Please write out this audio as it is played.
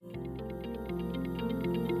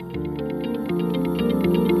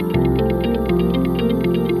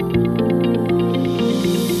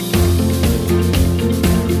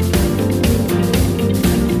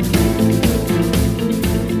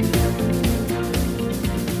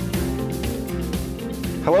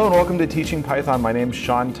Hello and welcome to Teaching Python. My name's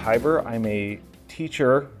Sean Tiber. I'm a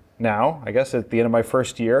teacher now, I guess at the end of my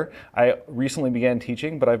first year. I recently began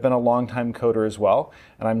teaching, but I've been a longtime coder as well.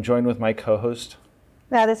 And I'm joined with my co-host.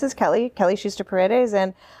 Now, this is Kelly Schuster Paredes,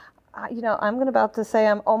 and I'm about to say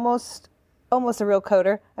I'm almost a real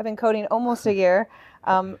coder. I've been coding almost a year,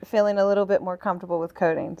 feeling a little bit more comfortable with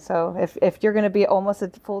coding. So if you're going to be almost a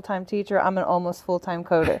full-time teacher, I'm an almost full-time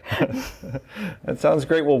coder. That sounds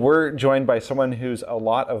great. Well, we're joined by someone who's a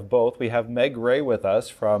lot of both. We have Meg Ray with us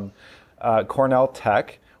from Cornell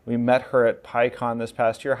Tech. We met her at PyCon this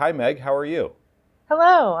past year. Hi, Meg. How are you?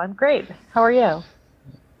 Hello. I'm great. How are you?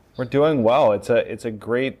 We're doing well. It's a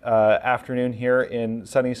great afternoon here in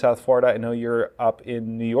sunny South Florida. I know you're up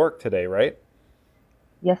in New York today, right?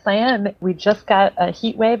 Yes, I am. We just got a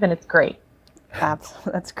heat wave, and it's great.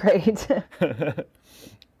 That's great.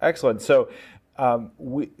 Excellent. So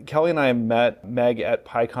Kelly and I met Meg at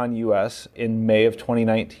PyCon US in May of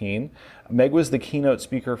 2019. Meg was the keynote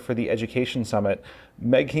speaker for the Education Summit.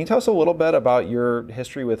 Meg, can you tell us a little bit about your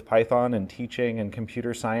history with Python and teaching and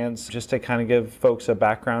computer science, just to kind of give folks a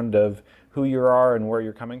background of who you are and where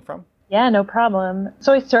you're coming from? Yeah, no problem.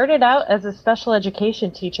 So I started out as a special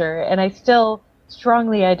education teacher, and I still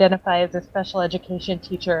strongly identify as a special education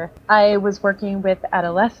teacher. I was working with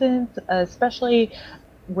adolescents, especially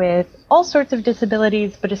with all sorts of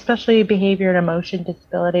disabilities, but especially behavior and emotion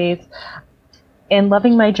disabilities, and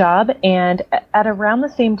loving my job. And at around the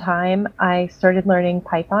same time, I started learning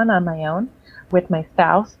Python on my own with my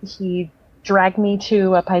spouse. He dragged me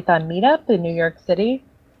to a Python meetup in New York City.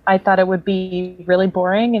 I thought it would be really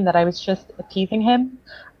boring and that I was just appeasing him.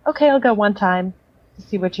 Okay, I'll go one time to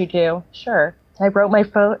see what you do. Sure. I wrote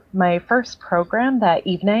my first program that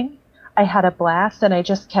evening. I had a blast, and I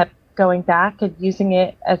just kept going back and using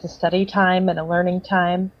it as a study time and a learning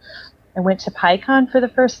time. I went to PyCon for the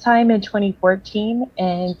first time in 2014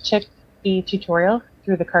 and took the tutorial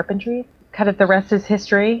through the carpentry. Kind of the rest is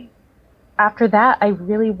history. After that, I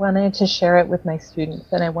really wanted to share it with my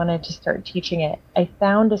students, and I wanted to start teaching it. I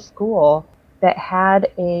found a school that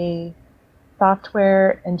had a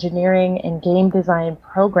software engineering and game design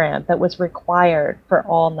program that was required for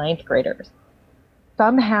all ninth graders.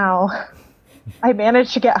 Somehow, I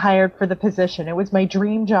managed to get hired for the position. It was my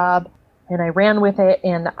dream job, and I ran with it,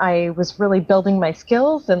 and I was really building my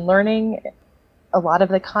skills and learning a lot of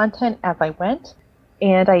the content as I went.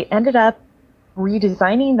 And I ended up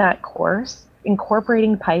redesigning that course,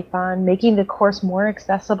 incorporating Python, making the course more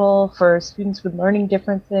accessible for students with learning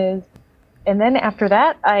differences. And then after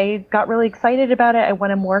that, I got really excited about it. I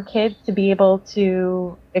wanted more kids to be able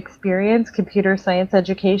to experience computer science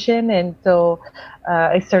education. And so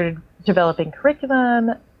I started developing curriculum,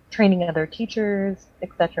 training other teachers,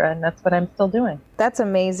 etc. And that's what I'm still doing. That's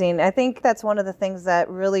amazing. I think that's one of the things that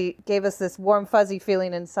really gave us this warm, fuzzy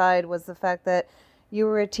feeling inside was the fact that you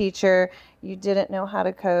were a teacher, you didn't know how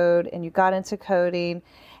to code, and you got into coding.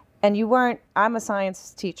 And you weren't, I'm a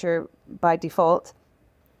science teacher by default.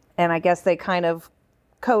 And I guess they kind of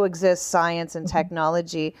coexist, science and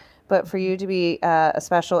technology. But for you to be a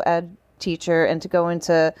special ed teacher and to go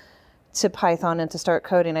into Python and to start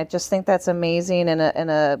coding, I just think that's amazing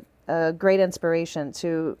and a great inspiration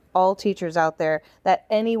to all teachers out there that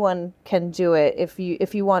anyone can do it if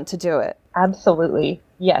you want to do it. Absolutely,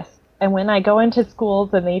 yes. And when I go into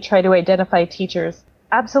schools and they try to identify teachers,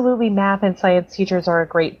 absolutely, math and science teachers are a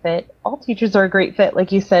great fit. All teachers are a great fit,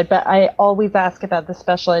 like you said, but I always ask about the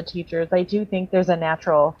special ed teachers. I do think there's a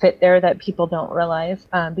natural fit there that people don't realize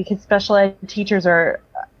because special ed teachers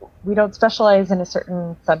we don't specialize in a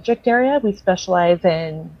certain subject area. We specialize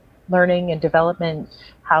in learning and development,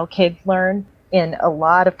 how kids learn, and a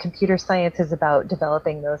lot of computer science is about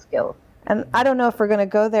developing those skills. And I don't know if we're going to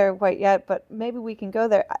go there quite yet, but maybe we can go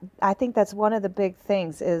there. I think that's one of the big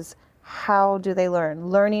things is how do they learn?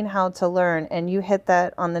 Learning how to learn. And you hit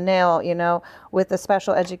that on the nail, with the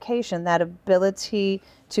special education, that ability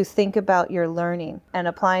to think about your learning and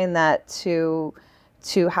applying that to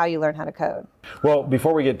how you learn how to code. Well,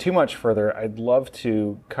 before we get too much further, I'd love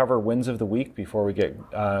to cover wins of the week before we get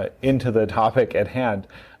into the topic at hand,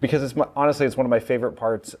 because honestly, it's one of my favorite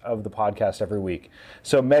parts of the podcast every week.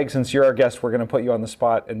 So Meg, since you're our guest, we're going to put you on the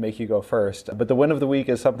spot and make you go first. But the win of the week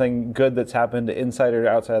is something good that's happened inside or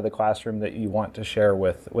outside of the classroom that you want to share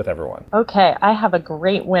with everyone. Okay, I have a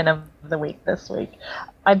great win of the week this week.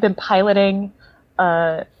 I've been piloting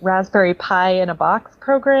a Raspberry Pi in a Box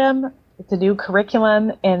program. It's a new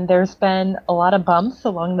curriculum, and there's been a lot of bumps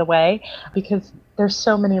along the way because there's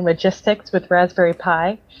so many logistics with Raspberry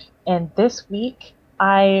Pi. And this week,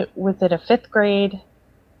 I was at a 5th grade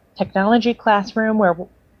technology classroom where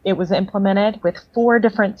It was implemented with 4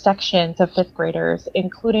 different sections of fifth graders,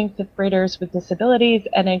 including fifth graders with disabilities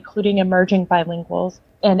and including emerging bilinguals.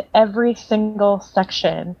 And every single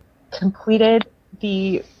section completed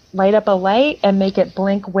the light up a light and make it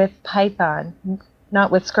blink with Python,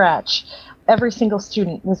 not with Scratch. Every single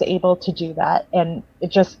student was able to do that, and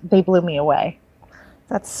they blew me away.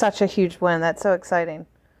 That's such a huge win. That's so exciting.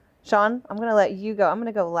 Sean, I'm going to let you go. I'm going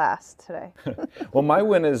to go last today. Well, my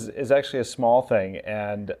win is actually a small thing,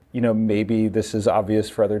 and maybe this is obvious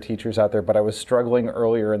for other teachers out there, but I was struggling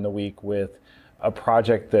earlier in the week with a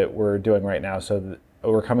project that we're doing right now. So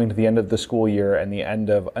we're coming to the end of the school year and the end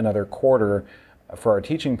of another quarter for our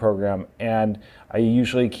teaching program, and I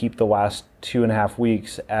usually keep the last 2.5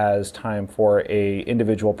 weeks as time for a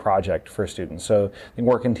individual project for students. So they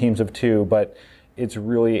work in teams of 2, but it's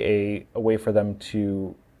really a way for them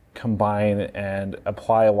to combine and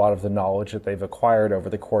apply a lot of the knowledge that they've acquired over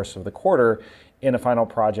the course of the quarter in a final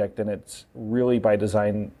project, and it's really by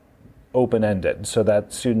design open-ended so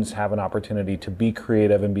that students have an opportunity to be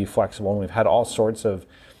creative and be flexible. And we've had all sorts of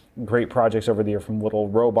great projects over the year, from little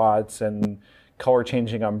robots and color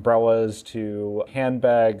changing umbrellas to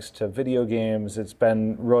handbags to video games. It's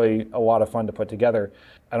been really a lot of fun to put together.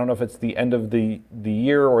 I don't know if it's the end of the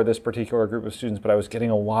year or this particular group of students, but I was getting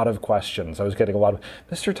a lot of questions. I was getting a lot of,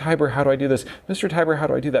 Mr. Tiber, how do I do this? Mr. Tiber, how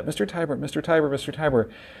do I do that? Mr. Tiber, Mr. Tiber, Mr. Tiber.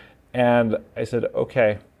 And I said,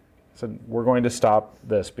 okay, so we're going to stop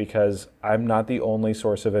this because I'm not the only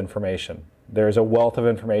source of information. There's a wealth of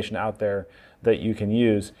information out there that you can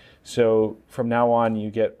use. So from now on,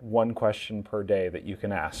 you get 1 question per day that you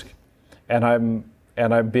can ask. And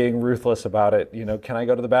I'm being ruthless about it. Can I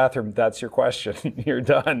go to the bathroom? That's your question. You're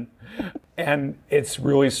done. And it's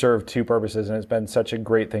really served 2 purposes, and it's been such a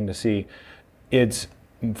great thing to see. It's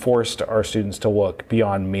forced our students to look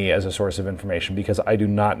beyond me as a source of information because I do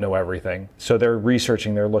not know everything. So they're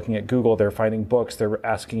researching, they're looking at Google, they're finding books, they're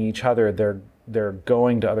asking each other, they're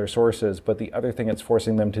going to other sources. But the other thing it's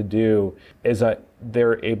forcing them to do is that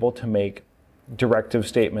they're able to make directive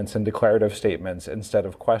statements and declarative statements instead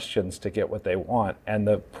of questions to get what they want. And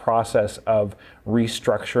the process of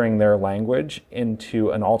restructuring their language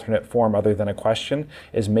into an alternate form other than a question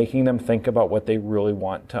is making them think about what they really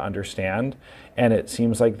want to understand. And it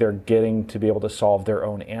seems like they're getting to be able to solve their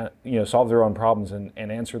own problems and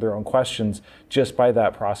answer their own questions just by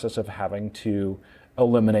that process of having to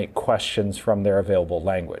eliminate questions from their available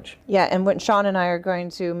language. Yeah, and when Sean and I are going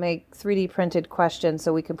to make 3D printed questions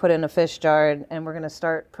so we can put in a fish jar, and we're going to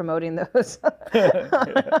start promoting those on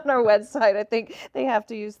our website. I think they have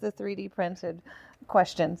to use the 3D printed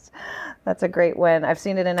questions. That's a great win. I've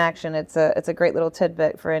seen it in action. It's a great little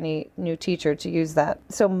tidbit for any new teacher to use that.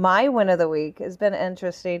 So my win of the week has been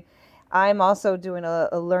interesting. I'm also doing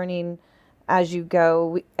a learning as you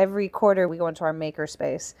go. Every quarter we go into our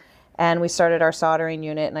makerspace. And we started our soldering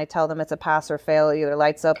unit, and I tell them it's a pass or fail. It either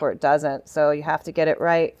lights up or it doesn't. So you have to get it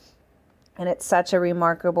right. And it's such a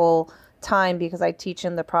remarkable time because I teach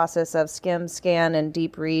in the process of skim, scan, and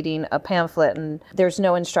deep reading a pamphlet. And there's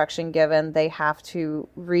no instruction given. They have to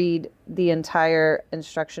read the entire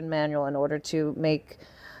instruction manual in order to make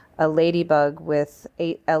a ladybug with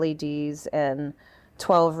 8 LEDs and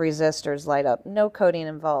 12 resistors light up. No coding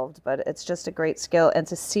involved, but it's just a great skill. And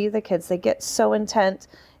to see the kids, they get so intent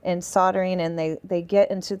in soldering, and they get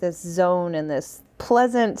into this zone and this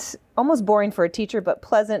pleasant, almost boring for a teacher, but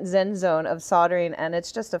pleasant Zen zone of soldering. And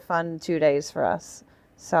it's just a fun 2 days for us.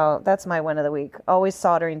 So that's my win of the week. Always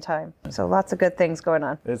soldering time. So lots of good things going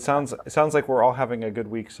on. It sounds like we're all having a good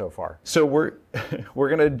week so far. So we're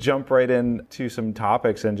going to jump right into some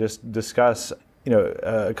topics and just discuss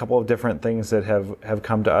a couple of different things that have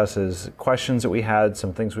come to us as questions that we had,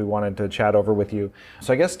 some things we wanted to chat over with you.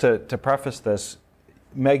 So I guess to preface this,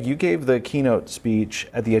 Meg, you gave the keynote speech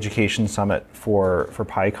at the Education Summit for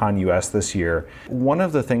PyCon US this year. One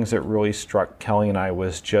of the things that really struck Kelly and I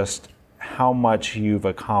was just how much you've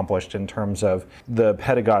accomplished in terms of the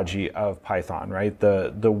pedagogy of Python, right?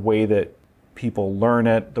 The way that people learn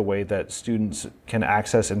it, the way that students can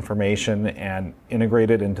access information and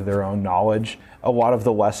integrate it into their own knowledge. A lot of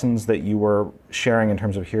the lessons that you were sharing in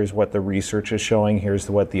terms of here's what the research is showing, here's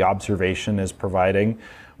what the observation is providing,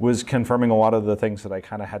 was confirming a lot of the things that I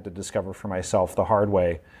kind of had to discover for myself the hard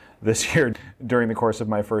way this year during the course of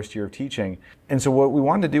my first year of teaching. And so what we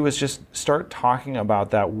wanted to do is just start talking about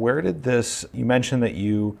that. Where did this, you mentioned that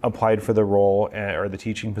you applied for the role or the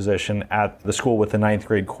teaching position at the school with the 9th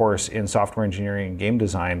grade course in software engineering and game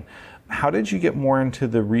design. How did you get more into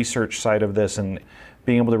the research side of this and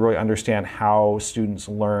being able to really understand how students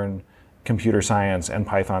learn computer science and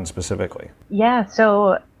Python specifically? Yeah,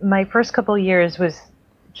 so my first couple years was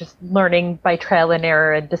just learning by trial and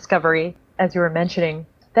error and discovery, as you were mentioning.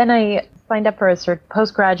 Then I signed up for a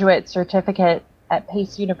postgraduate certificate at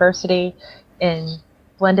Pace University in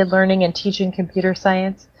blended learning and teaching computer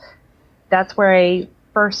science. That's where I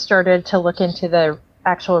first started to look into the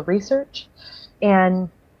actual research. And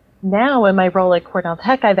now in my role at Cornell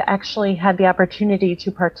Tech, I've actually had the opportunity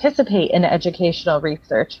to participate in educational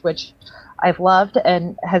research, which I've loved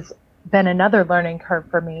and has been another learning curve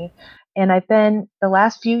for me. And the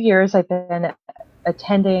last few years, I've been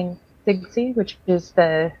attending SIGSE, which is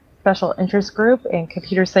the Special Interest Group in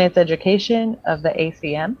Computer Science Education of the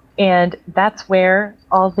ACM. And that's where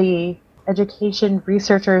all the education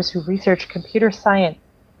researchers who research computer science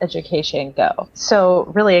education go. So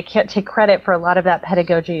really, I can't take credit for a lot of that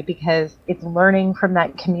pedagogy because it's learning from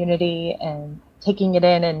that community and taking it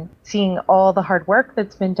in and seeing all the hard work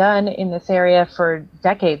that's been done in this area for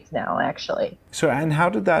decades now, actually. So, and how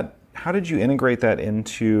did you integrate that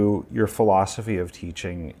into your philosophy of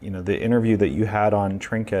teaching? You know, the interview that you had on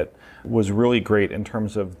Trinket was really great in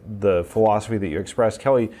terms of the philosophy that you expressed.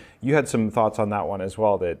 Kelly, you had some thoughts on that one as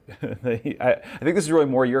well. I think this is really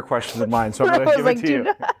more your question than mine, so I'm going to give it to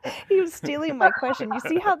you. He was stealing my question. You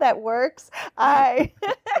see how that works?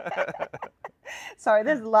 Sorry,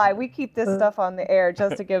 this is a lie. We keep this stuff on the air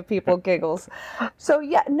just to give people giggles. So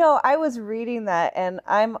yeah, no, I was reading that, and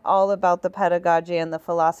I'm all about the pedagogy and the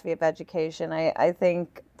philosophy of education. I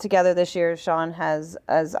think together this year, Sean has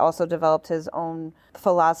also developed his own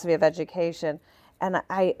philosophy of education. And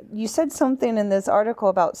you said something in this article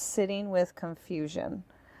about sitting with confusion.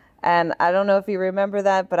 And I don't know if you remember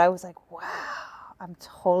that, but I was like, wow, I'm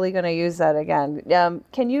totally going to use that again.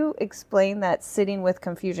 Can you explain that sitting with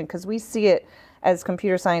confusion? Because we see it as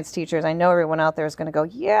computer science teachers. I know everyone out there is going to go,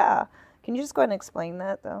 yeah. Can you just go ahead and explain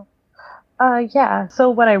that, though? Yeah. So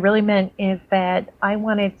what I really meant is that I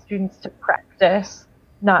wanted students to practice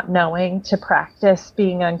not knowing, to practice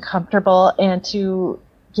being uncomfortable, and to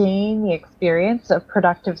gain the experience of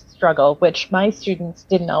productive struggle, which my students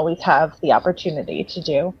didn't always have the opportunity to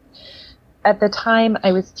do. At the time,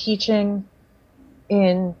 I was teaching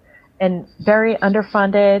in a very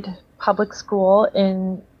underfunded public school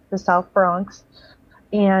in the South Bronx.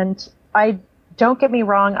 And don't get me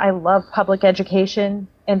wrong, I love public education,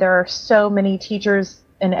 and there are so many teachers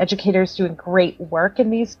and educators doing great work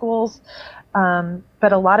in these schools.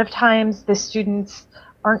 But a lot of times the students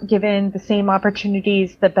aren't given the same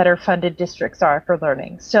opportunities that better funded districts are for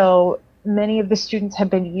learning. So many of the students have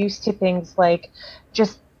been used to things like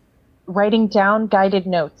just writing down guided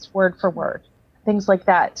notes word for word, things like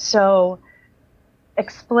that. So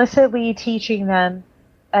explicitly teaching them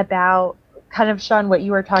about kind of, Sean, what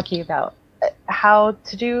you were talking about, how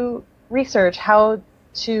to do research, how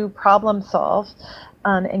to problem solve,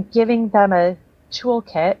 and giving them a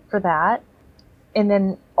toolkit for that. And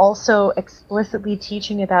then also explicitly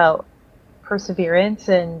teaching about perseverance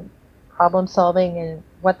and problem solving and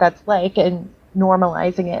what that's like, and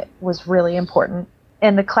normalizing it was really important.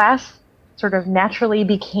 And the class sort of naturally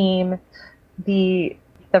became the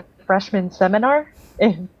freshman seminar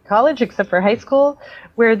in college, except for high school,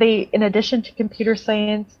 where they, in addition to computer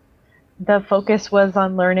science, the focus was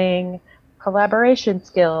on learning collaboration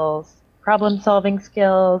skills, problem-solving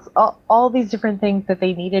skills, all these different things that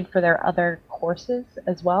they needed for their other courses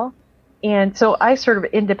as well. And so I sort of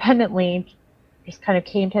independently just kind of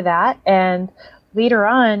came to that. And later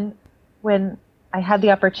on, when I had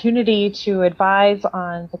the opportunity to advise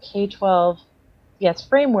on the K-12 CS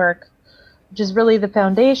framework, which is really the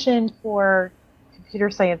foundation for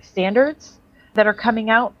computer science standards that are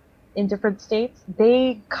coming out in different states,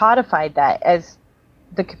 they codified that as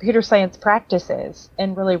the computer science practices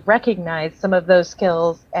and really recognized some of those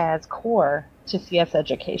skills as core to CS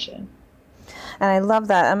education. And I love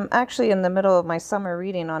that. I'm actually in the middle of my summer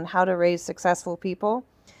reading on how to raise successful people.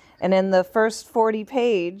 And in the first 40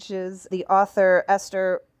 pages, the author,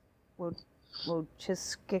 Esther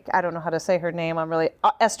Wojcicki, I don't know how to say her name.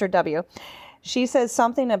 Esther W. She says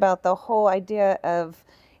something about the whole idea of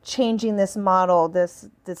changing this model, this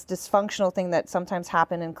dysfunctional thing that sometimes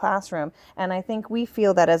happen in classroom. And I think we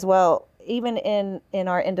feel that as well, even in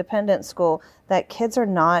our independent school, that kids are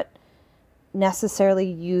not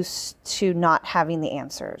necessarily used to not having the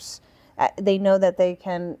answers. They know that they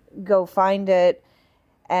can go find it.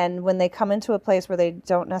 And when they come into a place where they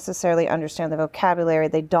don't necessarily understand the vocabulary,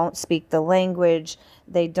 they don't speak the language,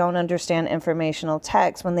 they don't understand informational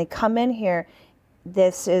text, when they come in here,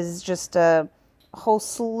 this is just a whole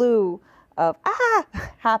slew of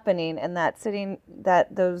happening, and that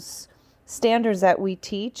those standards that we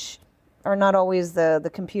teach are not always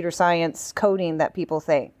the computer science coding that people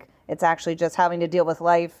think. It's actually just having to deal with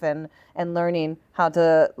life and learning how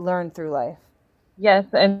to learn through life. Yes,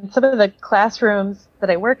 and some of the classrooms that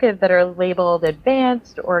I work in that are labeled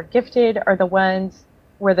advanced or gifted are the ones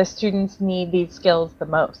where the students need these skills the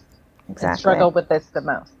most. Exactly. And struggle with this the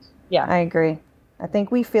most. Yeah. I agree. I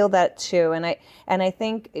think we feel that too, and I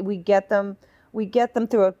think we get them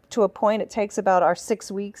to a point. It takes about our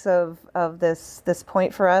 6 weeks of this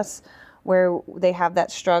point for us where they have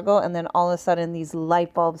that struggle, and then all of a sudden these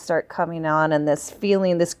light bulbs start coming on, and this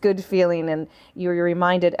good feeling, and you're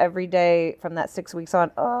reminded every day from that 6 weeks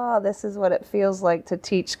on, oh, this is what it feels like to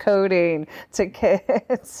teach coding to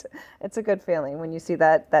kids. It's a good feeling when you see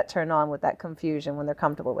that turn on with that confusion when they're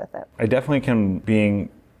comfortable with it. I definitely can,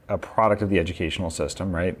 being a product of the educational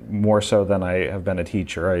system, right? More so than I have been a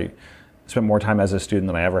teacher. I spent more time as a student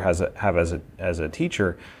than I ever have as a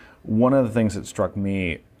teacher. One of the things that struck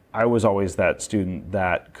me, I was always that student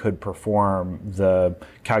that could perform the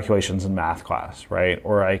calculations in math class, right?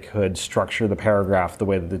 Or I could structure the paragraph the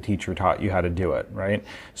way that the teacher taught you how to do it, right?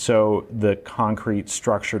 So the concrete,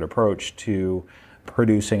 structured approach to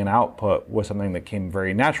producing an output was something that came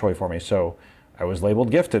very naturally for me. So I was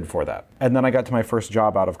labeled gifted for that. And then I got to my first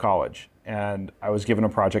job out of college, and I was given a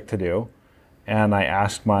project to do, and I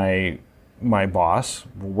asked my boss,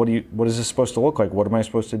 what is this supposed to look like? What am I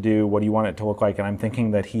supposed to do? What do you want it to look like? And I'm thinking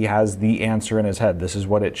that he has the answer in his head. This is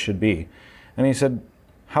what it should be. And he said,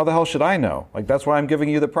 how the hell should I know? Like, that's why I'm giving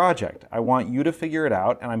you the project. I want you to figure it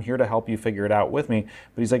out, and I'm here to help you figure it out with me.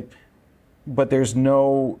 But he's like, but there's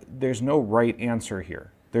no right answer here.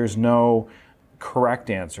 There's no correct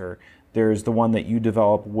answer. There's the one that you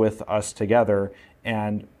develop with us together,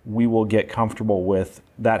 and we will get comfortable with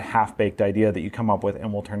that half-baked idea that you come up with,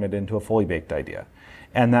 and we'll turn it into a fully baked idea.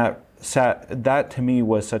 And that to me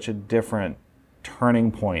was such a different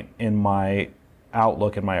turning point in my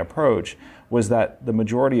outlook and my approach, was that the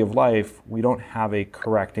majority of life, we don't have a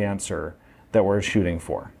correct answer that we're shooting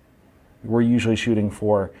for. We're usually shooting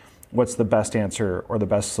for what's the best answer or the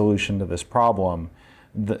best solution to this problem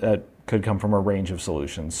that could come from a range of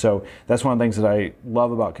solutions. So that's one of the things that I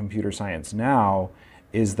love about computer science now,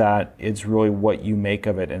 is that it's really what you make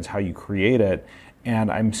of it and it's how you create it.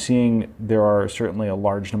 And I'm seeing there are certainly a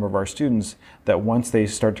large number of our students that once they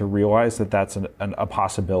start to realize that that's a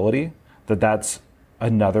possibility, that's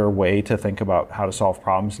another way to think about how to solve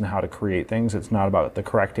problems and how to create things. It's not about the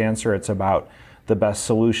correct answer, it's about the best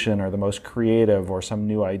solution or the most creative or some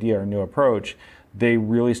new idea or new approach. They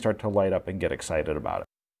really start to light up and get excited about it.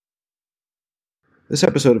 This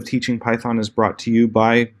episode of Teaching Python is brought to you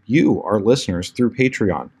by you, our listeners, through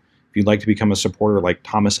Patreon. If you'd like to become a supporter like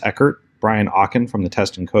Thomas Eckert, Brian Ocken from the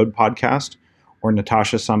Test and Code podcast, or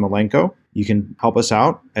Natasha Samolenko, you can help us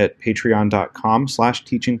out at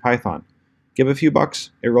patreon.com/teachingpython. Give a few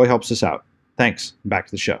bucks. It really helps us out. Thanks. Back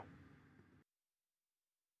to the show.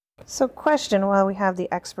 So question while we have the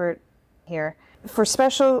expert here. For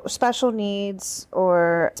special needs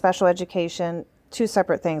or special education, two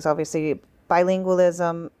separate things, obviously,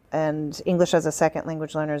 bilingualism and English as a second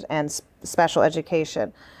language learners and special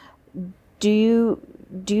education. Do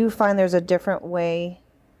you find there's a different way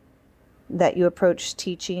that you approach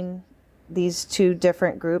teaching these two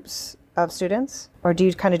different groups of students? Or do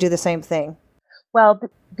you kind of do the same thing? Well,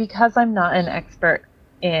 because I'm not an expert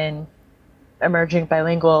in emerging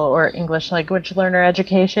bilingual or English language learner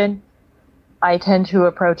education, I tend to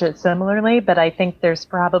approach it similarly, but I think there's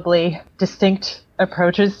probably distinct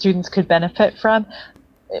approaches students could benefit from.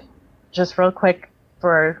 Just real quick,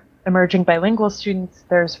 for emerging bilingual students,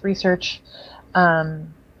 there's research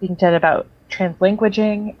being done about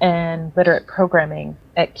translanguaging and literate programming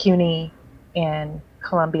at CUNY and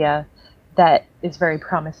Columbia that is very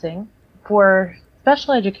promising. For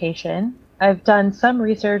special education, I've done some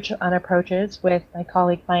research on approaches with my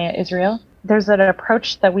colleague Maya Israel. There's an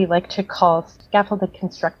approach that we like to call scaffolded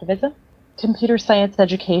constructivism. Computer science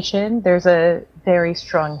education, there's a very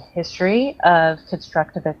strong history of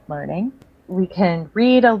constructivist learning. We can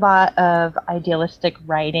read a lot of idealistic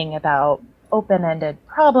writing about open-ended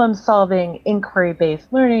problem solving,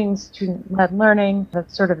 inquiry-based learning, student-led learning.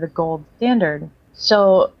 That's sort of the gold standard.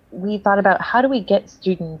 So we thought about how do we get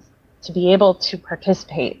students to be able to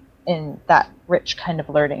participate in that rich kind of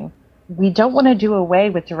learning. We don't want to do away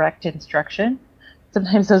with direct instruction.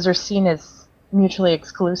 Sometimes those are seen as mutually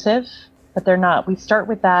exclusive, but they're not. We start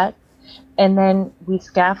with that, and then we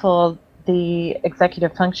scaffold the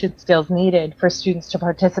executive function skills needed for students to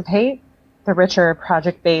participate, the richer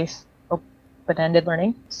project-based open-ended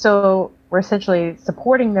learning. So we're essentially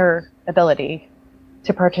supporting their ability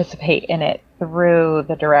to participate in it through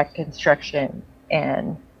the direct instruction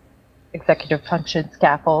and executive function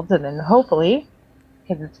scaffolds, and then hopefully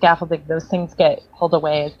because it's scaffolding. Those things get pulled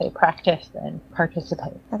away as they practice and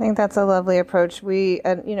participate. I think that's a lovely approach.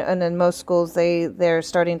 And in most schools, they're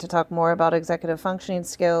starting to talk more about executive functioning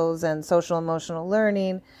skills and social emotional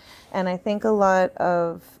learning. And I think a lot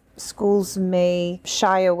of schools may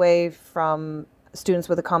shy away from students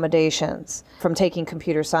with accommodations from taking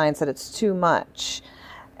computer science, that it's too much.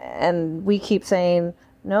 And we keep saying,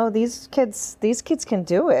 no, these kids can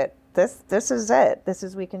do it. This is it.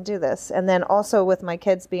 We can do this. And then also with my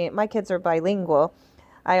kids are bilingual,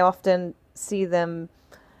 I often see them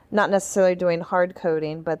not necessarily doing hard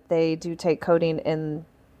coding, but they do take coding in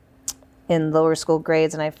lower school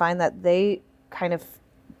grades, and I find that they kind of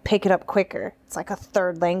pick it up quicker. It's like a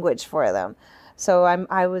third language for them. So I'm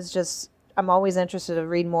always interested to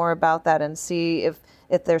read more about that and see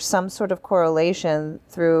if there's some sort of correlation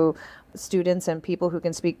through students and people who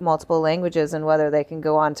can speak multiple languages and whether they can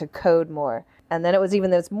go on to code more. And then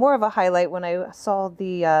there's more of a highlight when I saw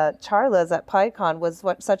the Charlas at PyCon was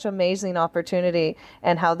such an amazing opportunity,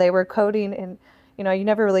 and how they were coding in, you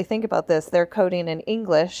never really think about this. They're coding in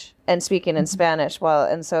English and speaking in Spanish.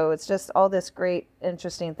 And so it's just all this great,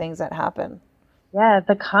 interesting things that happen. Yeah,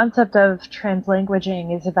 the concept of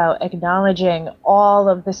translanguaging is about acknowledging all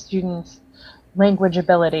of the students' language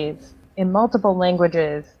abilities in multiple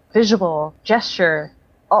languages, visual, gesture,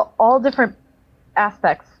 all different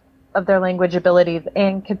aspects of their language abilities,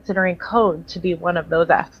 and considering code to be one of those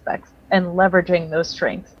aspects and leveraging those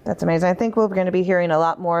strengths. That's amazing. I think we're going to be hearing a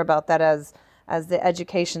lot more about that as the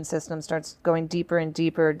education system starts going deeper and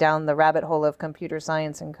deeper down the rabbit hole of computer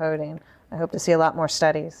science and coding. I hope to see a lot more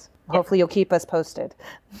studies. Yeah. Hopefully you'll keep us posted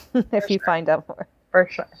if you find out more. For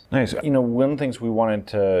sure. Nice. One of the things we wanted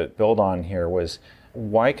to build on here was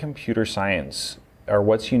why computer science, or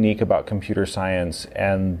what's unique about computer science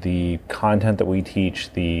and the content that we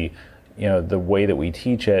teach, the way that we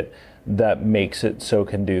teach it, that makes it so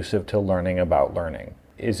conducive to learning about learning.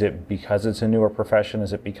 Is it because it's a newer profession?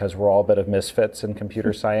 Is it because we're all a bit of misfits in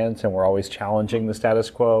computer science and we're always challenging the status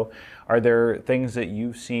quo? Are there things that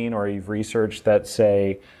you've seen or you've researched that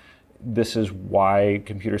say this is why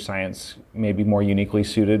computer science may be more uniquely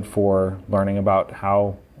suited for learning about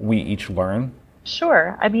how we each learn?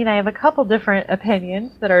 Sure. I mean, I have a couple different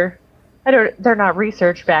opinions that they're not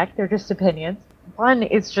research backed, they're just opinions. One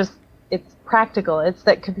is it's practical. It's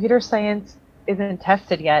that computer science isn't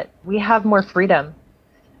tested yet. We have more freedom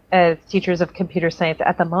as teachers of computer science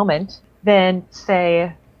at the moment than,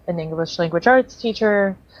 say, an English language arts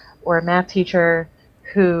teacher or a math teacher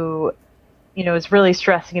who, is really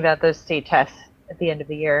stressing about those state tests at the end of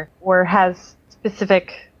the year, or has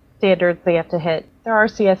specific standards they have to hit. There are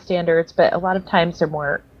CS standards, but a lot of times they're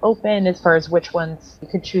more open as far as which ones you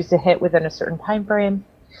could choose to hit within a certain time frame.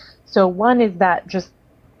 So one is that just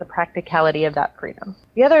the practicality of that freedom.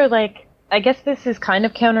 The other, I guess this is kind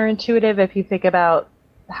of counterintuitive if you think about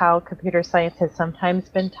how computer science has sometimes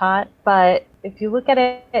been taught, but if you look at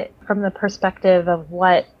it from the perspective of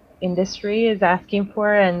what industry is asking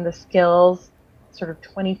for and the skills, sort of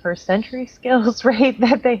 21st century skills, right,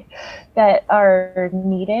 that are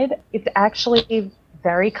needed, it's actually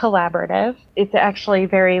very collaborative. It's actually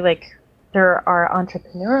very there are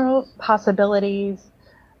entrepreneurial possibilities,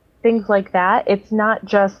 things like that. It's not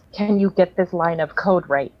just, can you get this line of code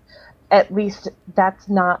right? At least that's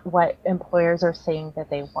not what employers are saying that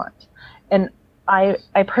they want. And I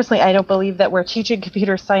personally, I don't believe that we're teaching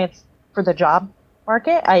computer science for the job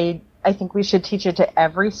market. I think we should teach it to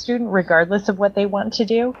every student, regardless of what they want to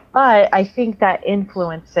do. But I think that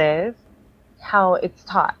influences how it's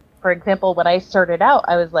taught. For example, when I started out,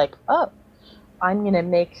 I was like, oh, I'm going to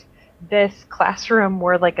make this classroom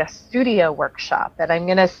more like a studio workshop, and I'm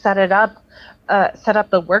going to set up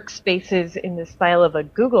the workspaces in the style of a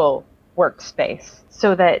Google workspace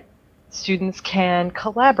so that students can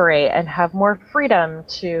collaborate and have more freedom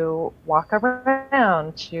to walk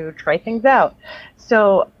around, to try things out.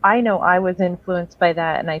 So I know I was influenced by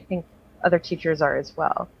that, and I think other teachers are as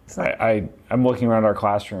well. I'm looking around our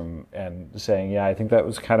classroom and saying, yeah, I think that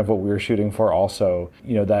was kind of what we were shooting for also,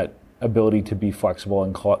 that ability to be flexible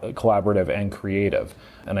and collaborative and creative.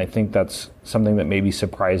 And I think that's something that may be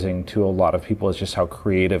surprising to a lot of people, is just how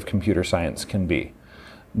creative computer science can be.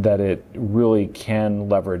 That it really can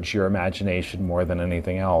leverage your imagination more than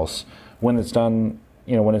anything else when it's done,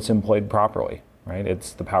 when it's employed properly, right?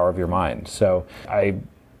 It's the power of your mind. So I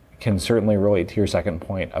can certainly relate to your second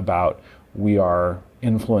point about we are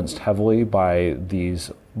influenced heavily by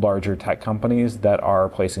these larger tech companies that are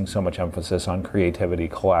placing so much emphasis on creativity,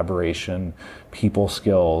 collaboration, people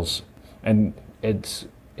skills, and it's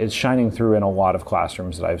shining through in a lot of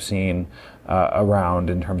classrooms that I've seen around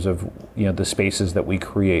in terms of the spaces that we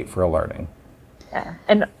create for learning. Yeah.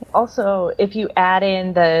 And also, if you add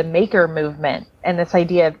in the maker movement and this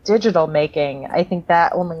idea of digital making, I think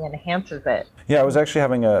that only enhances it. Yeah, I was actually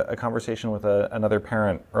having a conversation with another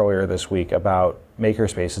parent earlier this week about maker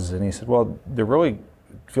spaces, and he said, well, there really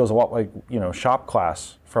feels a lot like, shop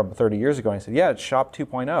class from 30 years ago. And I said, yeah, it's shop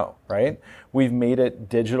 2.0, right? We've made it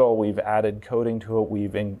digital, we've added coding to it,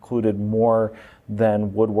 we've included more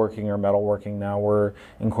than woodworking or metalworking. Now we're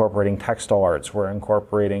incorporating textile arts, we're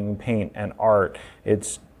incorporating paint and art.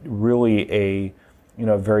 It's really a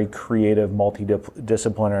very creative,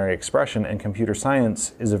 multidisciplinary expression, and computer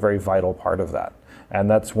science is a very vital part of that. And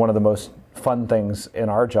that's one of the most fun things in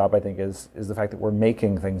our job, I think, is the fact that we're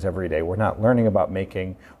making things every day. We're not learning about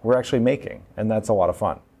making, we're actually making, and that's a lot of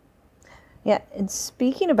fun. Yeah, and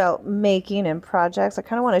speaking about making and projects, I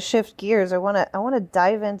kind of want to shift gears. I want to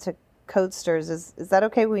dive into Codesters. Is that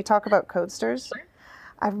okay when we talk about Codesters?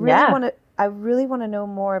 I really want to know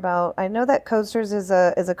more about. I know that Codesters is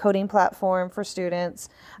a coding platform for students.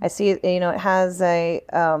 I see it. It has a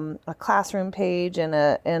classroom page and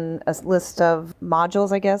a list of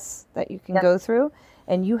modules, I guess, that you can go through.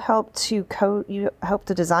 And you help to code. You help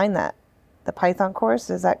to design the Python course.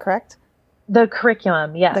 Is that correct? The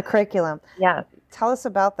curriculum, yes. The curriculum. Yeah. Tell us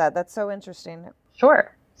about that. That's so interesting.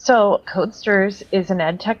 Sure. So Codesters is an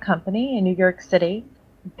ed tech company in New York City.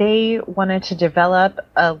 They wanted to develop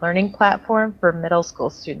a learning platform for middle school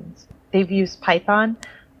students. They've used Python.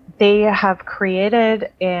 They have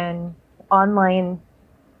created an online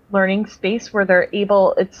learning space where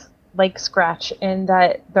it's like Scratch in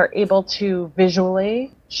that they're able to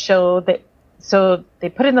visually show that. So they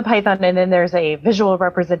put in the Python and then there's a visual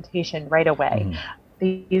representation right away. Mm.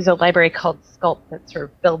 They use a library called Sculpt that sort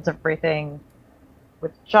of builds everything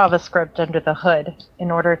with JavaScript under the hood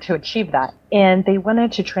in order to achieve that. And they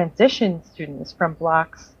wanted to transition students from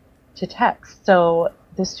blocks to text. So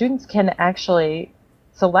the students can actually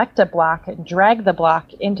select a block and drag the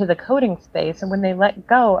block into the coding space. And when they let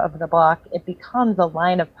go of the block, it becomes a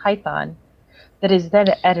line of Python that is then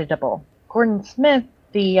editable. Gordon Smith,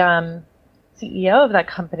 the CEO of that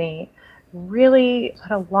company, really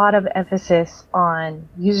put a lot of emphasis on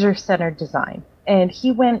user-centered design. And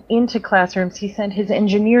he went into classrooms, he sent his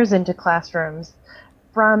engineers into classrooms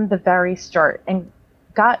from the very start and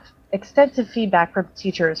got extensive feedback from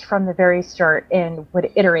teachers from the very start and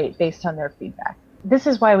would iterate based on their feedback. This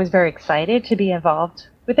is why I was very excited to be involved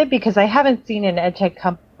with it, because I haven't seen an ed tech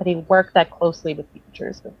company work that closely with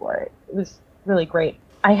teachers before. It was really great.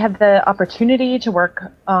 I had the opportunity to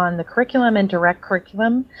work on the curriculum and direct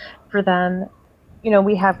curriculum for them.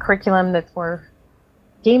 We have curriculum that's more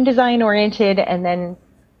game design oriented, and then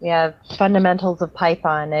we have fundamentals of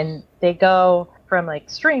Python, and they go from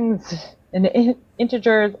like strings and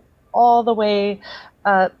integers all the way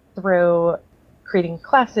through creating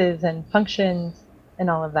classes and functions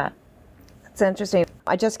and all of that. That's interesting.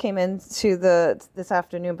 I just came into this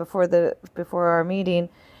afternoon before our meeting,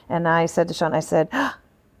 and I said to Sean, I said,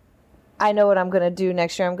 I know what I'm going to do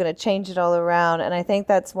next year. I'm going to change it all around. And I think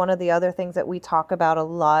that's one of the other things that we talk about a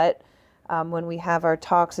lot when we have our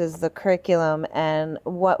talks is the curriculum and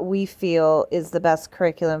what we feel is the best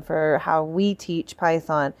curriculum for how we teach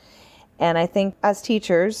Python. And I think as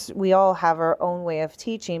teachers, we all have our own way of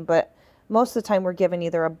teaching, but most of the time we're given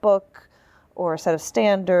either a book or a set of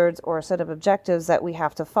standards or a set of objectives that we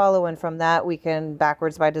have to follow. And from that, we can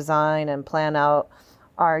backwards by design and plan out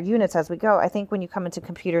our units as we go. I think when you come into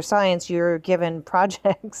computer science, you're given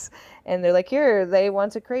projects and they're like, here, they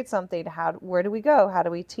want to create something. Where do we go? How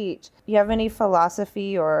do we teach? Do you have any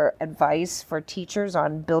philosophy or advice for teachers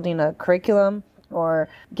on building a curriculum or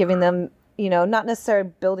giving them, not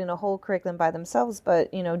necessarily building a whole curriculum by themselves,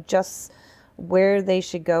 but, just where they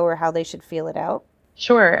should go or how they should feel it out?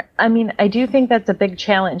 Sure. I mean, I do think that's a big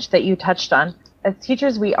challenge that you touched on. As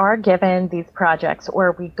teachers, we are given these projects,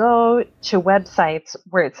 or we go to websites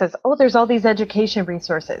where it says, oh, there's all these education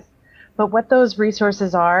resources. But what those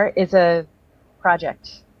resources are is a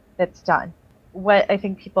project that's done. What I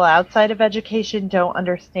think people outside of education don't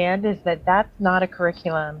understand is that that's not a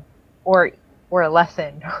curriculum or a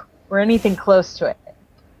lesson or anything close to it.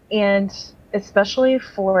 And especially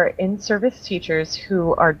for in-service teachers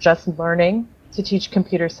who are just learning to teach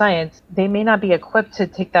computer science, they may not be equipped to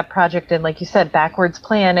take that project and, like you said, backwards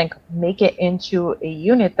plan and make it into a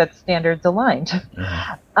unit that's standards aligned.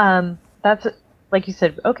 Mm-hmm. That's, like you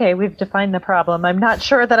said, okay, we've defined the problem. I'm not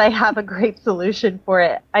sure that I have a great solution for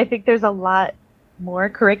it. I think there's a lot more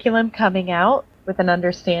curriculum coming out with an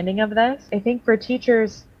understanding of this. I think for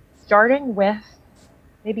teachers,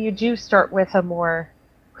 maybe you do start with a more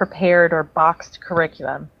prepared or boxed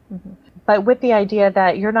curriculum. Mm-hmm. But with the idea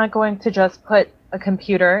that you're not going to just put a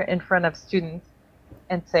computer in front of students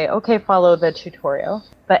and say, okay, follow the tutorial.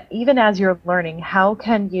 But even as you're learning, how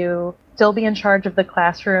can you still be in charge of the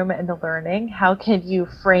classroom and the learning? How can you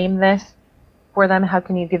frame this for them? How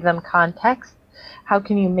can you give them context? How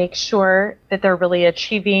can you make sure that they're really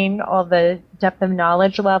achieving all the depth of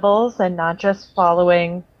knowledge levels and not just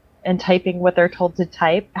following and typing what they're told to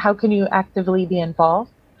type? How can you actively be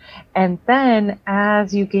involved? And then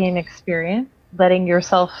as you gain experience, letting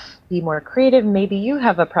yourself be more creative, maybe you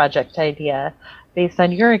have a project idea based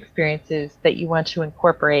on your experiences that you want to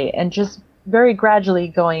incorporate, and just very gradually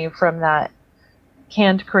going from that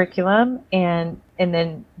canned curriculum and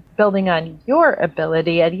then building on your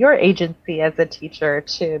ability and your agency as a teacher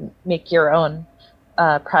to make your own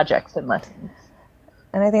projects and lessons.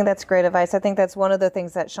 And I think that's great advice. I think that's one of the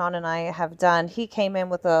things that Sean and I have done. He came in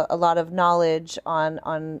with a lot of knowledge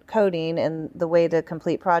on coding and the way to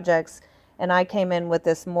complete projects. And I came in with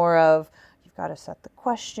this more of, you've got to set the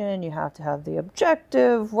question, you have to have the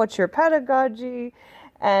objective, what's your pedagogy?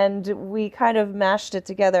 And we kind of mashed it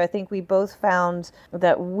together. I think we both found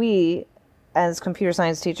that we, as computer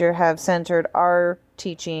science teacher, have centered our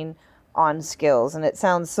teaching on skills. And it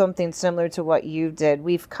sounds something similar to what you did.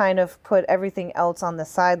 We've kind of put everything else on the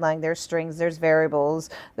sideline. There's strings, there's variables,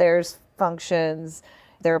 there's functions,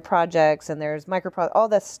 there are projects, and there's all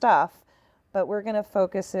this stuff. But we're going to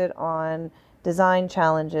focus it on design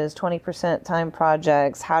challenges, 20% time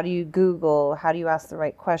projects. How do you Google? How do you ask the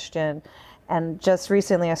right question? And just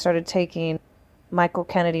recently I started taking Michael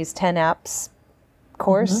Kennedy's 10 apps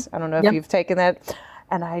course. I don't know if you've taken that.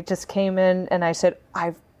 And I just came in and I said,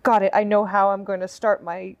 I've got it. I know how I'm going to start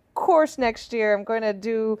my course next year. I'm going to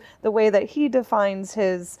do the way that he defines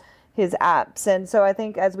his apps. And so I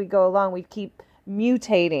think as we go along, we keep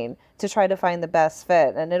mutating to try to find the best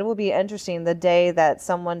fit. And it will be interesting the day that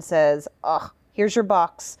someone says, oh, here's your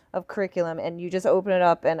box of curriculum, and you just open it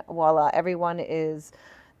up and voila, everyone is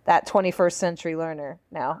that 21st century learner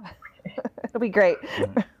now. It'll be great.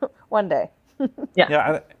 One day.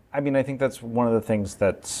 Yeah. I mean, I think that's one of the things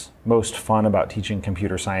that's most fun about teaching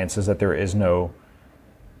computer science is that there is no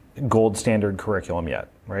gold standard curriculum yet,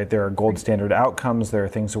 right? There are gold standard outcomes. There are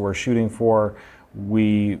things that we're shooting for.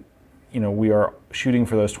 We are shooting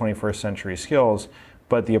for those 21st century skills,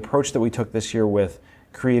 but the approach that we took this year with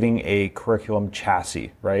creating a curriculum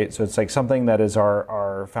chassis, right? So it's like something that is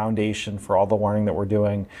our foundation for all the learning that we're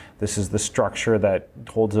doing. This is the structure that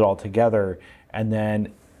holds it all together, and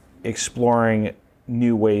then exploring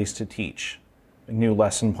new ways to teach, new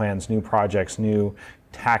lesson plans, new projects, new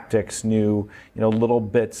tactics, new little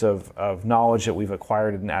bits of knowledge that we've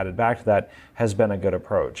acquired and added back to that has been a good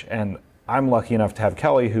approach. And I'm lucky enough to have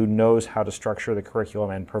Kelly, who knows how to structure the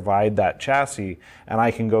curriculum and provide that chassis, and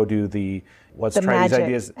I can go do let's try magic.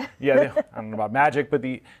 These ideas. Yeah, I don't know about magic, but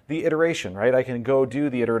the iteration, right? I can go do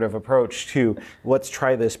the iterative approach to let's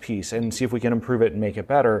try this piece and see if we can improve it and make it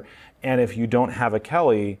better. And if you don't have a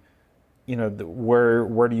Kelly,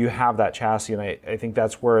 where do you have that chassis? And I think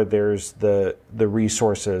that's where there's the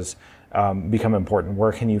resources become important.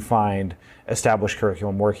 Where can you find established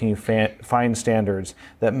curriculum? Where can you find standards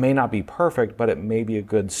that may not be perfect, but it may be a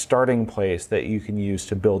good starting place that you can use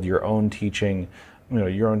to build your own teaching,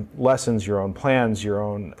 your own lessons, your own plans, your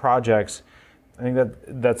own projects. I think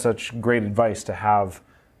that's such great advice to have,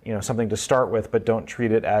 something to start with, but don't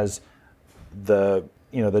treat it as the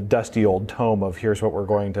dusty old tome of here's what we're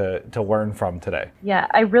going to learn from today. Yeah,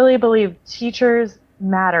 I really believe teachers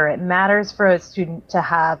matter. It matters for a student to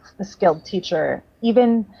have a skilled teacher.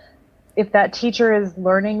 Even if that teacher is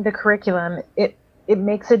learning the curriculum, it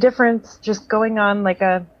makes a difference just going on like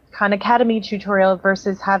a Khan Academy tutorial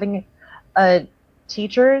versus having a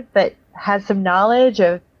teacher that has some knowledge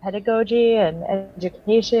of pedagogy and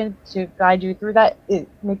education to guide you through that. It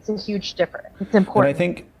makes a huge difference. It's important.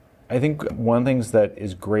 And I think one of the things that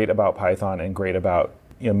is great about Python and great about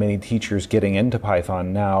many teachers getting into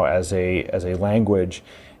Python now as a language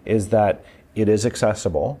is that it is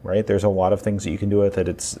accessible, right? There's a lot of things that you can do with it.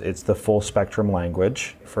 It's the full spectrum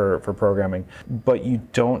language for programming, but you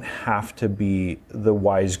don't have to be the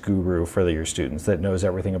wise guru for your students that knows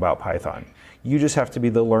everything about Python. You just have to be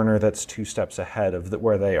the learner that's 2 steps ahead of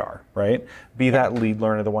where they are, right? Be that lead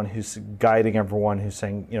learner, the one who's guiding everyone, who's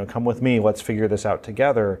saying, come with me, let's figure this out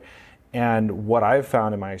together. And what I've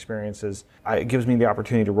found in my experience is it gives me the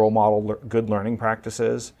opportunity to role model good learning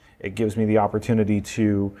practices. It gives me the opportunity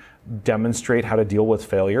to demonstrate how to deal with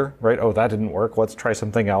failure, right? Oh, that didn't work, let's try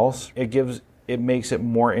something else. It makes it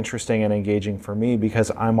more interesting and engaging for me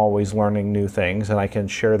because I'm always learning new things and I can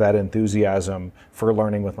share that enthusiasm for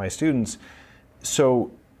learning with my students.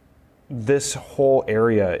 So this whole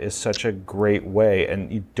area is such a great way,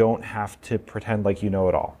 and you don't have to pretend like you know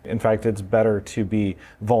it all. In fact, it's better to be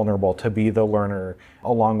vulnerable, to be the learner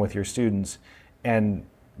along with your students and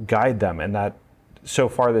guide them. And that so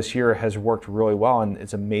far this year has worked really well, and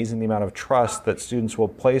it's amazing the amount of trust that students will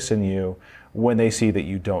place in you when they see that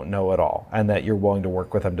you don't know it all and that you're willing to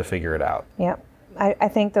work with them to figure it out. Yeah. I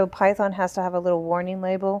think, though, Python has to have a little warning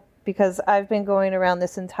label, because I've been going around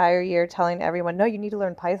this entire year telling everyone, no, you need to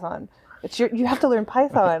learn Python. You have to learn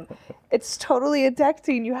Python. It's totally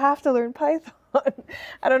addicting. You have to learn Python.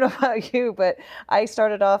 I don't know about you, but I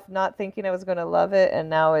started off not thinking I was going to love it, and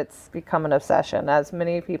now it's become an obsession, as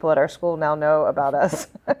many people at our school now know about us.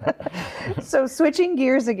 So switching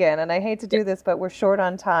gears again, and I hate to do this, but we're short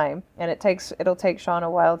on time, and it'll take Sean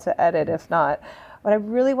a while to edit, if not. But I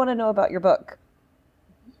really want to know about your book.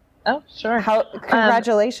 Oh, sure.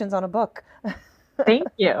 Congratulations on a book. Thank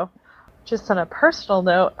you. Just on a personal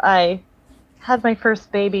note, I had my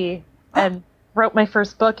first baby and wrote my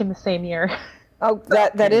first book in the same year. Oh,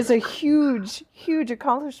 that is a huge, huge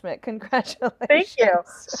accomplishment. Congratulations. Thank you.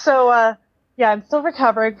 So, yeah, I'm still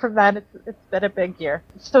recovering from that. It's been a big year.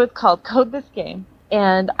 So it's called Code This Game.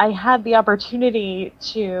 And I had the opportunity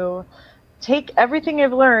to take everything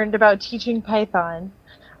I've learned about teaching Python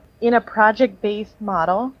in a project-based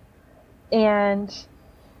model and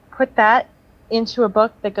put that into a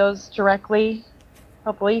book that goes directly,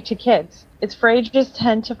 hopefully, to kids. It's for ages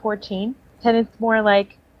 10 to 14. 10 is more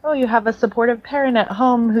like, oh, you have a supportive parent at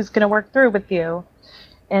home who's going to work through with you.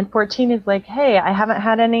 And 14 is like, hey, I haven't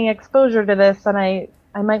had any exposure to this, and I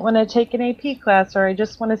might want to take an AP class, or I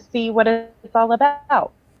just want to see what it's all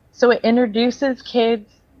about. So it introduces kids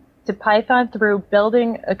to Python through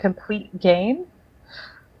building a complete game,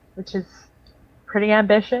 which is pretty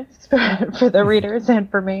ambitious for the readers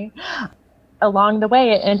and for me. Along the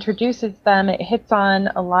way, it introduces them, it hits on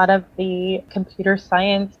a lot of the computer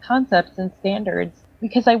science concepts and standards,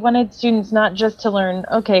 because I wanted students not just to learn,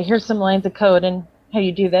 okay, here's some lines of code and how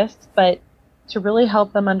you do this, but to really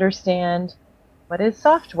help them understand what is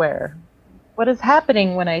software, what is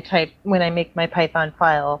happening when I make my Python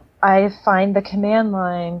file. I find the command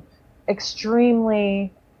line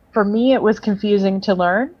extremely, for me, it was confusing to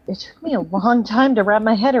learn. It took me a long time to wrap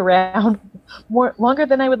my head around, longer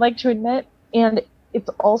than I would like to admit. And it's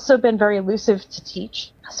also been very elusive to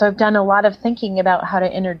teach. So I've done a lot of thinking about how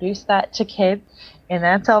to introduce that to kids, and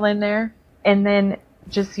that's all in there. And then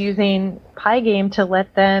just using Pygame to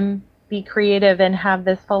let them be creative and have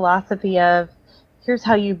this philosophy of, here's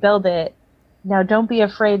how you build it. Now don't be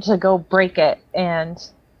afraid to go break it and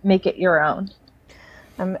make it your own.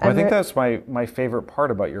 I think that's my favorite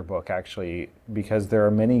part about your book, actually, because there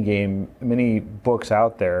are many books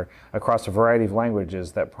out there across a variety of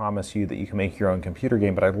languages that promise you that you can make your own computer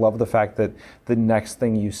game. But I love the fact that the next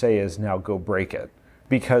thing you say is, now go break it.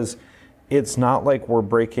 Because it's not like we're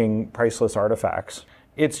breaking priceless artifacts.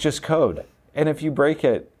 It's just code. And if you break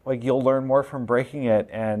it, like, you'll learn more from breaking it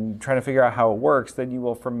and trying to figure out how it works than you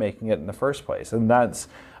will from making it in the first place. And that's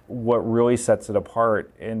what really sets it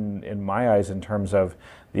apart in my eyes in terms of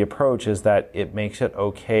the approach, is that it makes it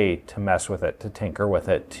okay to mess with it, to tinker with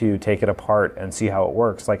it, to take it apart and see how it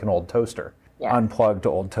works, like an old toaster. Yeah. Unplugged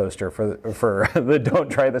old toaster for the don't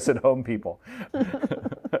try this at home people.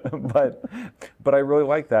 but I really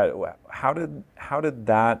like that. How did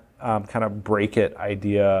that kind of break it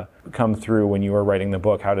idea come through when you were writing the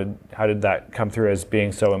book? How did that come through as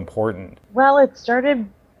being so important? Well, it started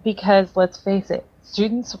because, let's face it,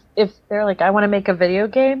 students, if they're like, I want to make a video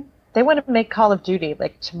game, they want to make Call of Duty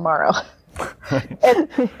like tomorrow. and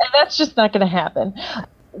that's just not going to happen.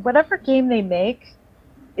 Whatever game they make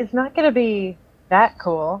is not going to be that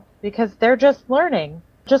cool, because they're just learning.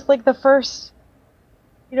 Just like the first,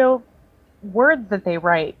 words that they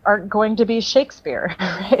write aren't going to be Shakespeare,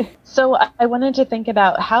 right? So I wanted to think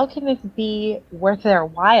about, how can this be worth their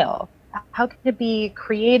while? How can it be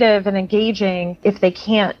creative and engaging if they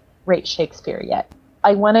can't write Shakespeare yet?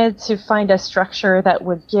 I wanted to find a structure that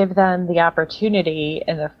would give them the opportunity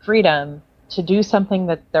and the freedom to do something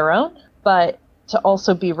that's their own, but to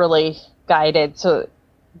also be really guided so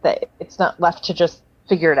that it's not left to just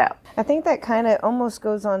figure it out. I think that kind of almost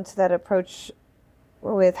goes on to that approach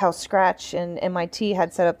with how Scratch and MIT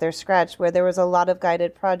had set up their Scratch, where there was a lot of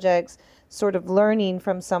guided projects, sort of learning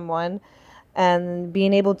from someone and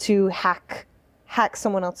being able to hack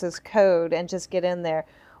someone else's code and just get in there.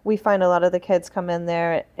 We find a lot of the kids come in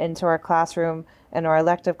there into our classroom and our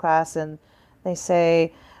elective class, and they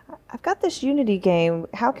say, I've got this Unity game.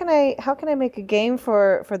 How can I make a game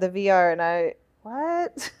for the VR? And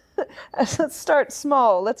what? let's start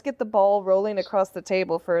small. Let's get the ball rolling across the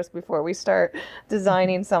table first before we start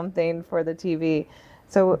designing something for the TV.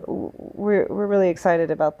 So we're really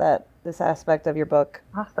excited about this aspect of your book.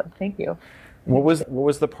 Awesome. Thank you. What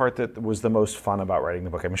was the part that was the most fun about writing the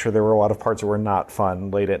book? I'm sure there were a lot of parts that were not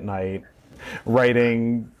fun, late at night,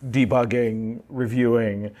 writing, debugging,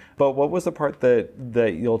 reviewing. But what was the part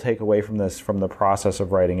that you'll take away from this, from the process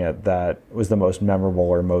of writing it, that was the most memorable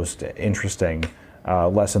or most interesting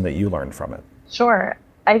lesson that you learned from it? Sure.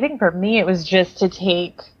 I think for me, it was just to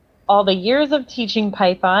take all the years of teaching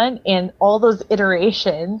Python and all those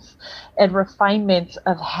iterations and refinements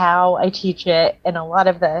of how I teach it, and a lot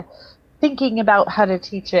of the thinking about how to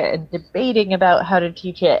teach it and debating about how to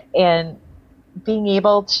teach it, and being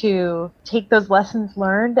able to take those lessons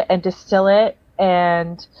learned and distill it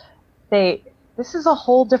and say, this is a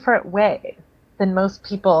whole different way than most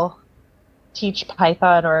people teach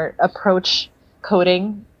Python or approach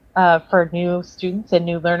coding for new students and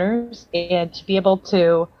new learners, and to be able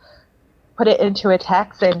to put it into a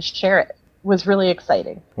text and share it was really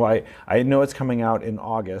exciting. Well, I know it's coming out in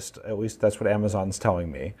August. At least that's what Amazon's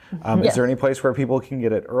telling me. Yes. Is there any place where people can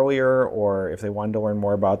get it earlier, or if they wanted to learn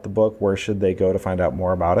more about the book, where should they go to find out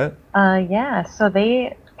more about it? Yeah, so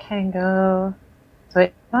they can go, so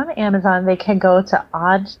it's on Amazon. They can go to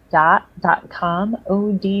oddot.com,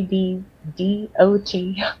 ODDDOT,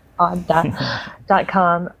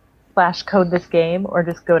 odd.com/code this game, or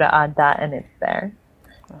just go to oddot and it's there.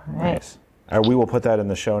 All right. Nice. We will put that in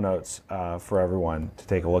the show notes for everyone to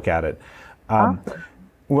take a look at it. Awesome.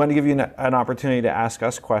 We want to give you an opportunity to ask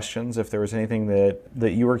us questions if there was anything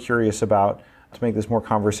that you were curious about, to make this more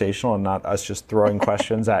conversational and not us just throwing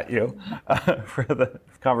questions at you for the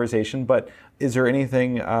conversation. But is there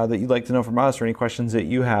anything that you'd like to know from us, or any questions that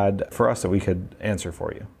you had for us that we could answer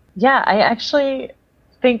for you? Yeah, I actually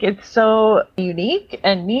think it's so unique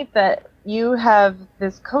and neat that you have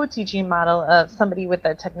this co-teaching model of somebody with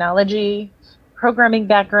a technology programming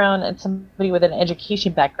background and somebody with an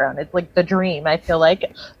education background. It's like the dream, I feel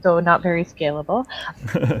like, though not very scalable.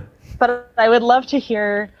 But I would love to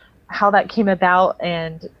hear how that came about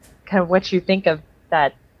and kind of what you think of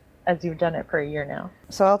that as you've done it for a year now.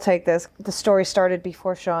 So I'll take this. The story started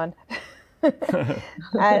before Sean.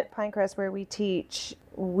 At Pinecrest, where we teach,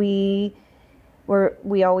 we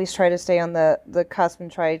always try to stay on the cusp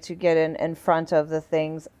and try to get in front of the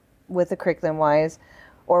things with the curriculum wise,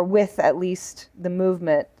 or with at least the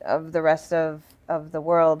movement of the rest of the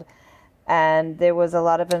world. And there was a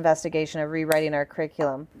lot of investigation of rewriting our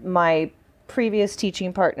curriculum. My previous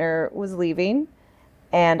teaching partner was leaving,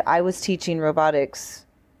 and I was teaching robotics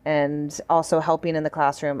and also helping in the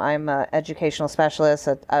classroom. I'm an educational specialist,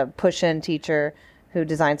 a push-in teacher who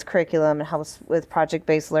designs curriculum and helps with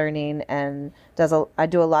project-based learning, and I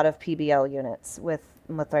do a lot of PBL units with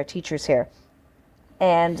our teachers here.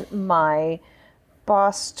 And my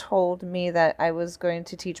boss told me that I was going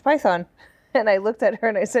to teach Python. And I looked at her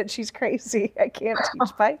and I said, she's crazy. I can't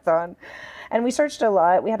teach Python. And we searched a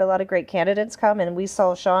lot. We had a lot of great candidates come, and we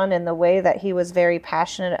saw Sean in the way that he was very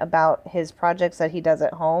passionate about his projects that he does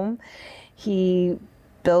at home. He's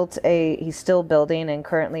still building and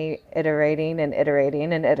currently iterating.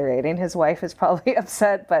 His wife is probably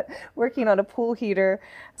upset, but working on a pool heater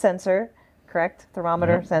sensor, correct?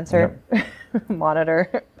 Thermometer sensor,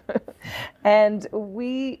 monitor. And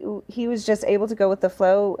he was just able to go with the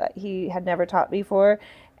flow. He had never taught before,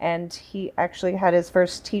 and he actually had his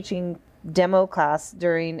first teaching demo class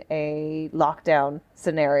during a lockdown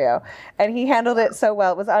scenario, and he handled it so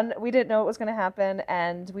well. It was we didn't know it was going to happen,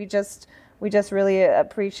 and we just really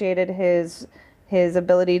appreciated his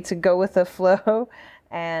ability to go with the flow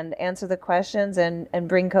and answer the questions and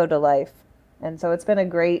bring code to life. And so it's been a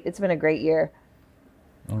great year.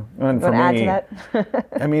 And for me, add to that?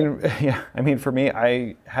 For me,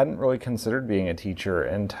 I hadn't really considered being a teacher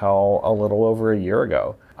until a little over a year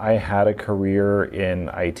ago. I had a career in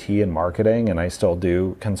IT and marketing, and I still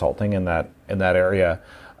do consulting in that area.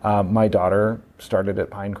 My daughter started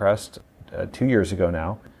at Pinecrest 2 years ago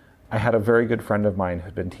now. I had a very good friend of mine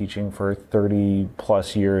who'd been teaching for 30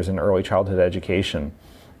 plus years in early childhood education.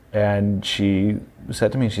 And she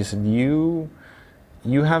said to me, she said, you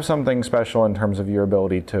have something special in terms of your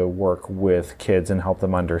ability to work with kids and help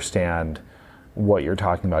them understand what you're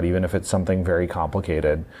talking about, even if it's something very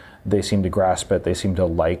complicated. They seem to grasp it. They seem to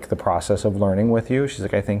like the process of learning with you. She's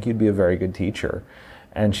like, I think you'd be a very good teacher.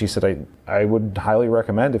 And she said, I would highly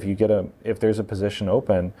recommend if there's a position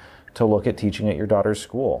open, to look at teaching at your daughter's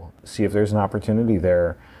school. See if there's an opportunity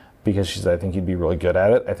there, because she said, I think you'd be really good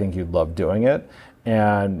at it. I think you'd love doing it.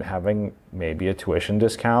 And having maybe a tuition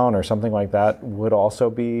discount or something like that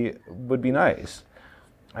would be nice.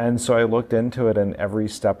 And so I looked into it, and every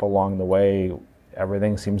step along the way,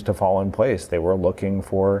 everything seems to fall in place. They were looking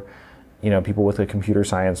for, people with a computer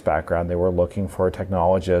science background. They were looking for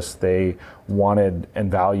technologists. They wanted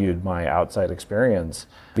and valued my outside experience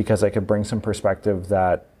because I could bring some perspective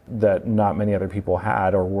that not many other people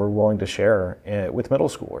had or were willing to share with middle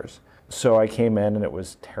schoolers. So I came in, and it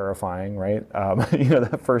was terrifying, right?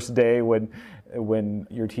 The first day when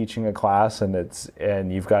you're teaching a class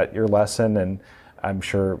and you've got your lesson, and I'm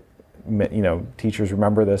sure teachers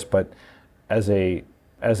remember this, but as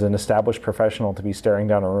an established professional, to be staring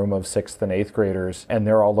down a room of 6th and 8th graders and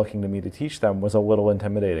they're all looking to me to teach them was a little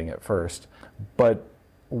intimidating at first. But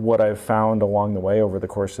what I've found along the way over the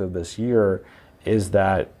course of this year is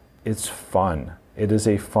that it's fun. It is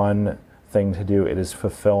a fun thing to do. It is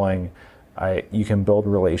fulfilling. You can build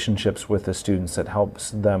relationships with the students that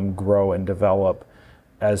helps them grow and develop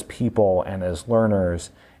as people and as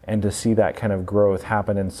learners, and to see that kind of growth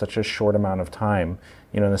happen in such a short amount of time,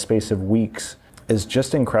 in the space of weeks, is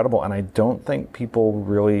just incredible. And I don't think people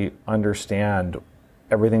really understand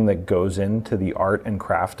everything that goes into the art and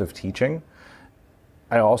craft of teaching.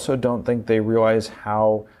 I also don't think they realize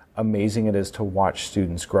how amazing it is to watch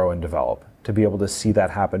students grow and develop, to be able to see that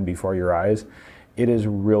happen before your eyes. It is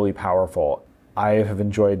really powerful. I have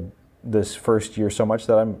enjoyed this first year so much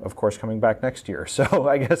that I'm, of course, coming back next year. So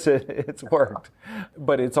I guess it's worked.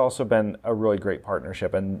 But it's also been a really great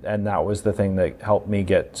partnership. And that was the thing that helped me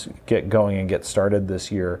get going and get started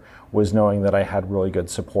this year, was knowing that I had really good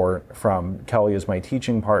support from Kelly as my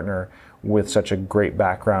teaching partner, with such a great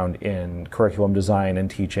background in curriculum design and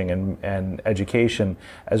teaching and education,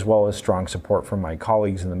 as well as strong support from my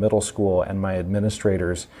colleagues in the middle school, and my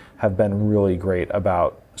administrators have been really great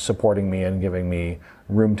about supporting me and giving me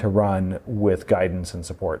room to run with guidance and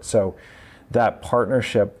support. So that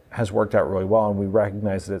partnership has worked out really well, and we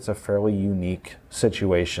recognize that it's a fairly unique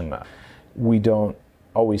situation. We don't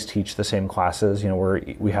always teach the same classes.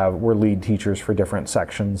 We're lead teachers for different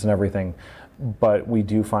sections and everything, but we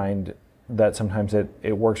do find that sometimes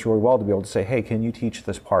it works really well to be able to say, hey, can you teach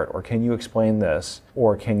this part? Or can you explain this?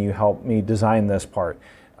 Or can you help me design this part?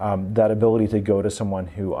 That ability to go to someone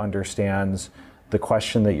who understands the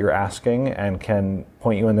question that you're asking and can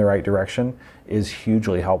point you in the right direction is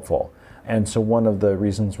hugely helpful. And so one of the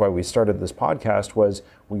reasons why we started this podcast was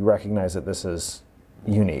we recognize that this is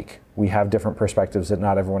unique. We have different perspectives that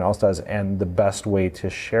not everyone else does, and the best way to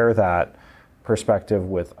share that perspective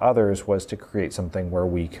with others was to create something where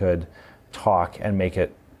we could talk and make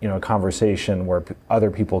it a conversation where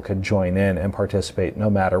other people could join in and participate, no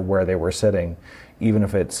matter where they were sitting, even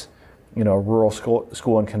if it's a rural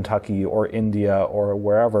school in Kentucky or India or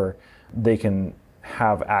wherever. They can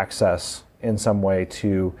have access in some way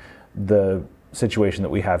to the situation that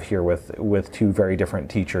we have here with two very different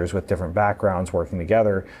teachers with different backgrounds working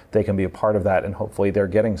together. They can be a part of that, and hopefully they're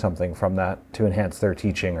getting something from that to enhance their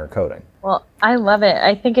teaching or coding. Well, I love it.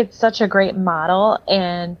 I think it's such a great model,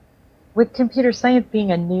 and with computer science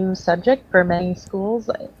being a new subject for many schools,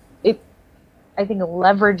 I think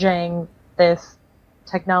leveraging this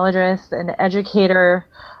technologist and educator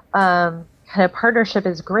kind of partnership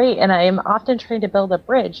is great. And I am often trying to build a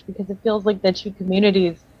bridge, because it feels like the two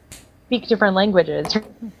communities speak different languages.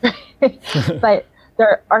 But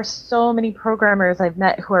there are so many programmers I've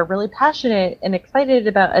met who are really passionate and excited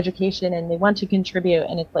about education, and they want to contribute.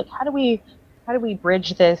 And it's like, how do we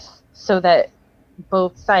bridge this so that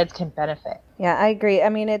both sides can benefit? Yeah, I agree. I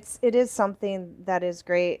mean, it is something that is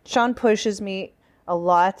great. Sean pushes me a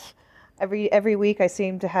lot. Every week I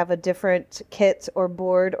seem to have a different kit or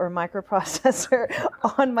board or microprocessor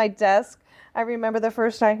on my desk. I remember the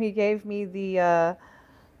first time he gave me the,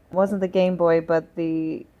 wasn't the Game Boy, but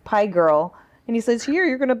the Pi Girl. And he says, here,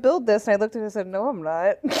 you're going to build this. And I looked at him and said, no, I'm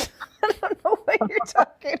not. I don't know what you're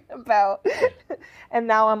talking about. And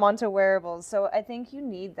now I'm onto wearables. So I think you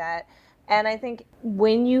need that. And I think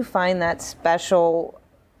when you find that special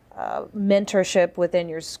mentorship within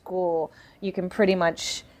your school, you can pretty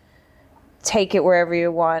much take it wherever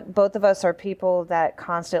you want. Both of us are people that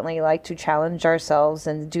constantly like to challenge ourselves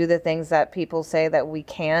and do the things that people say that we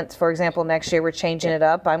can't. For example, next year we're changing it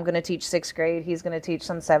up. I'm going to teach 6th grade. He's going to teach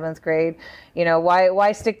some 7th grade.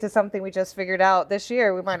 Why stick to something we just figured out this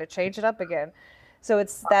year? We might have changed it up again. So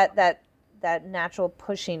it's that natural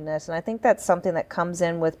pushiness. And I think that's something that comes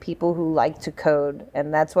in with people who like to code.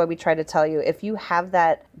 And that's why we try to tell you, if you have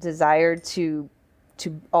that desire to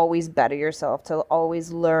always better yourself, to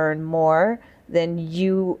always learn more, then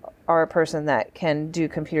you are a person that can do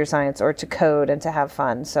computer science or to code and to have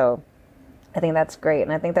fun. So I think that's great.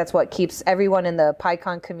 And I think that's what keeps everyone in the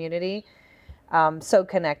PyCon community so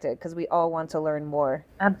connected because we all want to learn more.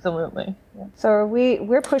 Absolutely. Yeah. So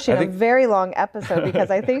we're pushing a very long episode because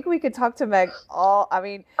I think we could talk to Meg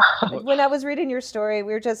when I was reading your story,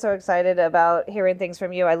 we were just so excited about hearing things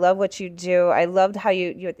from you. I love what you do. I loved how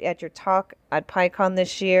you at your talk at PyCon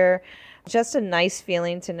this year. Just a nice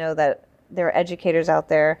feeling to know that there are educators out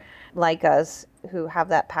there like us who have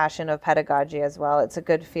that passion of pedagogy as well. It's a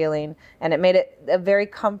good feeling, and it made it a very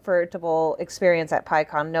comfortable experience at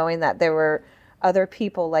PyCon, knowing that there were other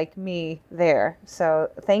people like me there. So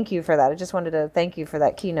thank you for that. I just wanted to thank you for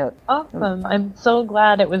that keynote. Awesome. I'm so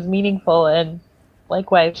glad it was meaningful, and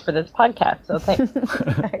likewise for this podcast. So thanks.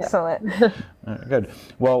 Excellent. Good.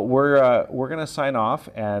 Well, we're going to sign off,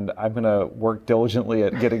 and I'm going to work diligently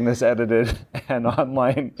at getting this edited and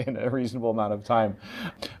online in a reasonable amount of time.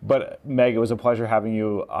 But Meg, it was a pleasure having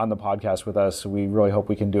you on the podcast with us. We really hope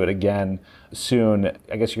we can do it again soon.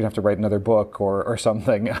 I guess you're going to have to write another book or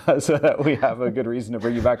something so that we have a good reason to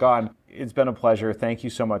bring you back on. It's been a pleasure. Thank you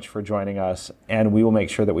so much for joining us. And we will make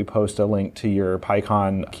sure that we post a link to your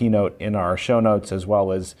PyCon keynote in our show notes, as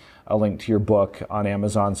well as a link to your book on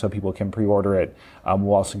Amazon so people can pre-order it.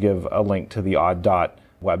 We'll also give a link to the Odd Dot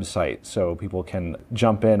website so people can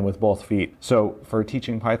jump in with both feet. So for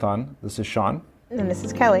Teaching Python, this is Sean. And this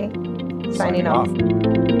is Kelly, signing off.